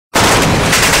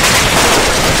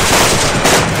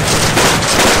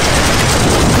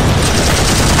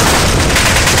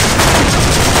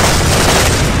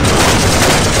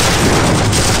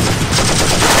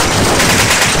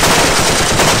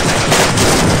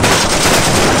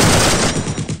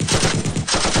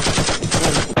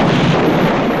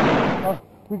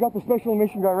We got the special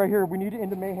mission guy right here. We need it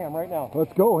into mayhem right now.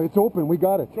 Let's go. It's open. We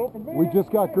got it. It's open. We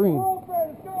just got green. We're open.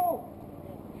 Let's go.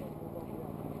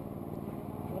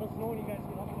 Let us know when you guys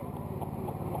get up there.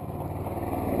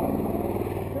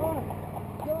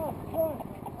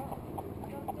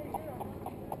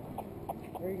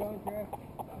 Where are you going, Trey?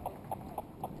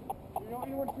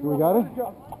 We got it?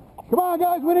 Come on,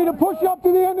 guys. We need to push up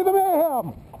to the end of the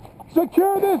mayhem.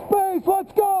 Secure this base.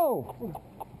 Let's go.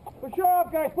 Push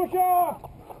up, guys. Push up.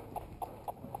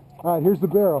 All right, here's the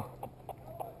barrel.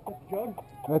 That's the jug?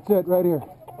 That's it right here.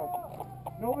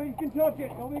 Nobody can touch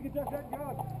it. Nobody can touch that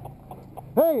jug.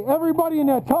 Hey, everybody in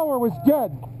that tower was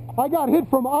dead. I got hit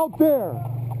from out there.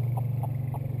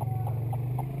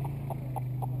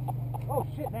 Oh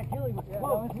shit, that Gilly was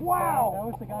close. Wow! That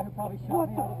was the guy who probably shot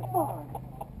me out of the car.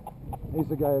 He's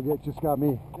the guy who just got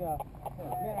me. Yeah.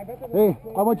 Man, I bet that Hey,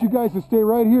 I want you guys to stay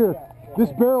right here. This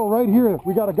barrel right here,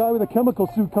 we got a guy with a chemical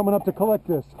suit coming up to collect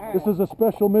this. This is a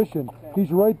special mission.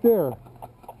 He's right there.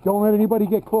 Don't let anybody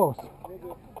get close.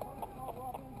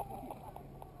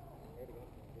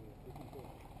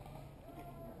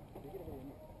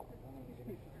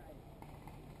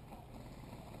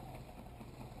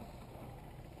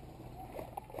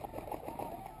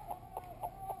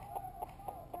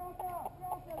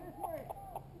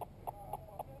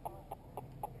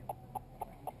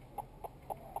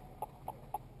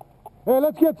 Hey,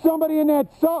 let's get somebody in that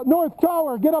north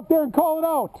tower. Get up there and call it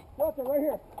out. Delta, right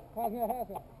here. How's that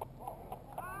happen?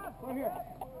 Right here.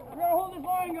 We gotta hold this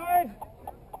line, guys.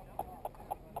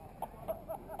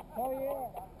 Oh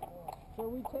yeah. So are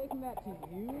we taking that to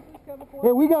use this chemical?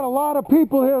 Hey, we got a lot of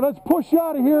people here. Let's push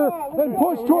out of here and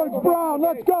push towards Brown.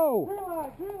 Let's go.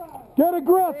 Get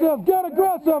aggressive. Get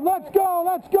aggressive. Let's go.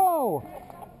 Let's go.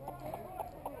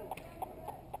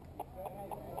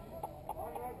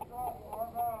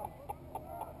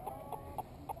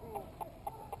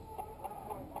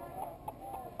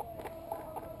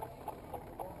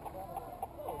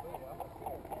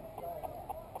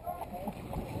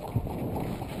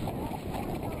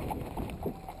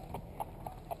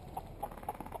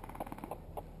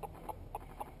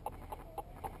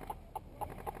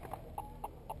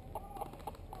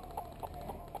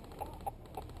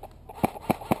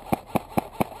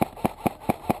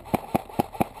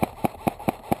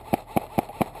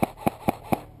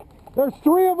 There's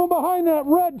 3 of them behind that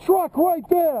red truck right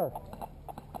there.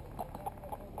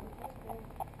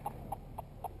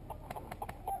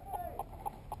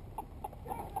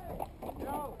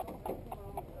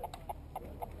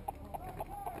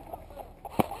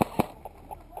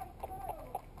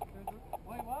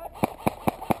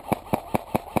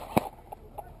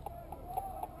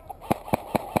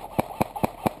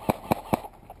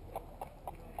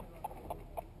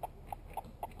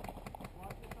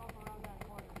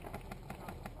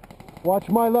 Watch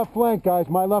my left flank, guys.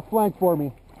 My left flank for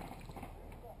me.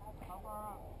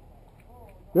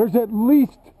 There's at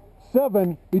least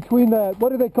 7 between that, what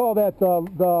do they call that,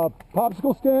 the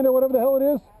popsicle stand or whatever the hell it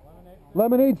is?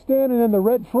 Lemonade stand, and then the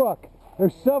red truck.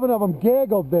 There's 7 of them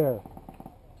gaggled there.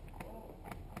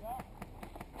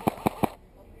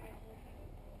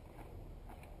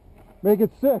 Make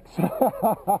it 6.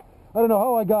 I don't know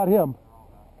how I got him.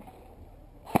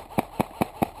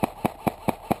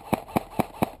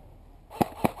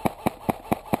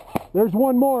 There's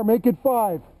 1 more. Make it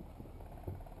 5.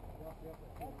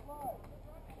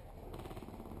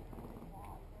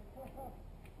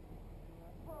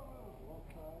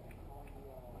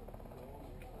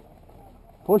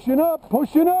 Pushing up,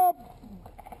 pushing up.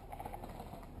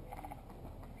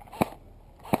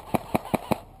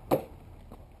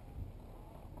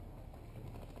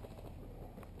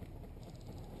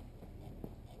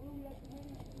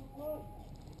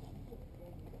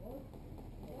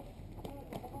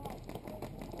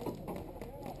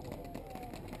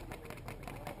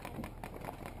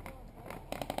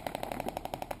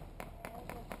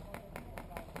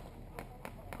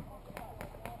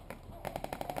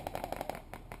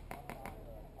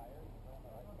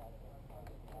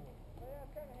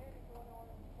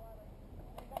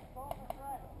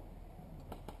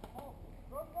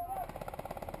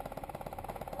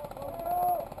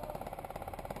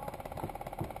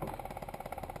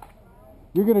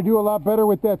 You're going to do a lot better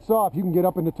with that saw if you can get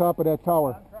up in the top of that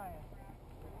tower. I'm trying.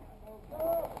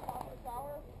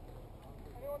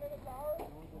 Anyone in the tower?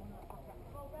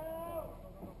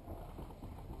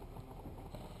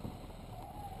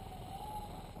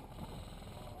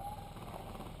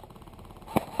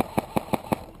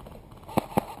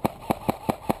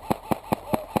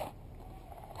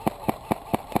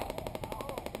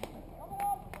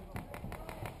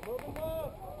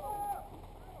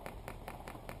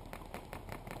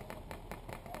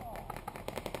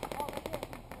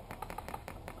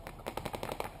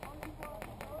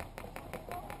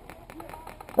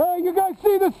 Okay, you guys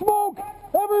see the smoke?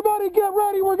 Everybody get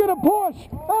ready, we're gonna push!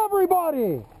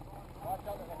 Everybody!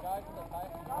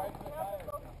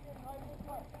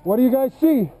 What do you guys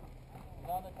see?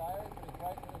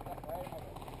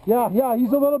 Yeah,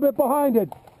 he's a little bit behind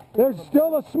it. There's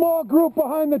still a small group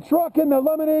behind the truck and the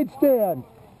lemonade stand.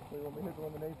 You want me to hit the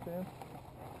lemonade stand?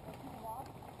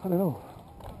 I don't know.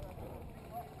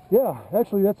 Yeah,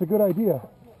 actually that's a good idea.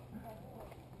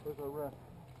 Where's our ref?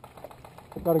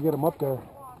 Got to get him up there.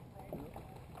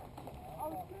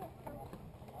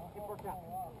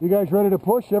 You guys ready to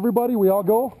push? Everybody, we all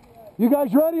go? You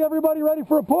guys ready? Everybody ready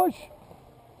for a push?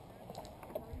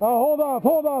 Hold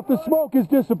off. The smoke is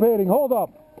dissipating. Hold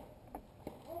up.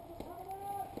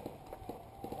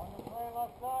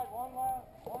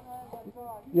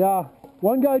 Yeah,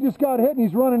 one guy just got hit and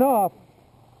he's running off.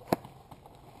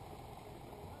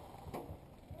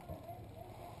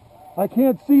 I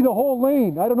can't see the whole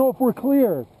lane. I don't know if we're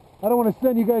clear. I don't want to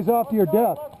send you guys off to your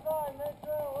death.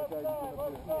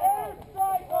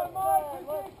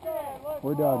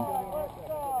 We're done.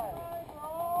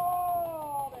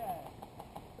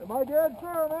 Am I dead,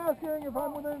 sir? I'm asking if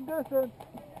I'm within distance.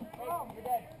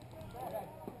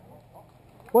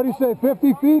 What do you say,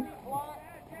 50 feet?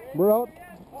 We're out.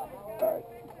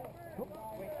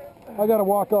 I got to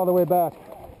walk all the way back.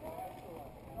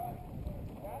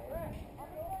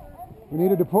 We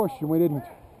needed to push and we didn't.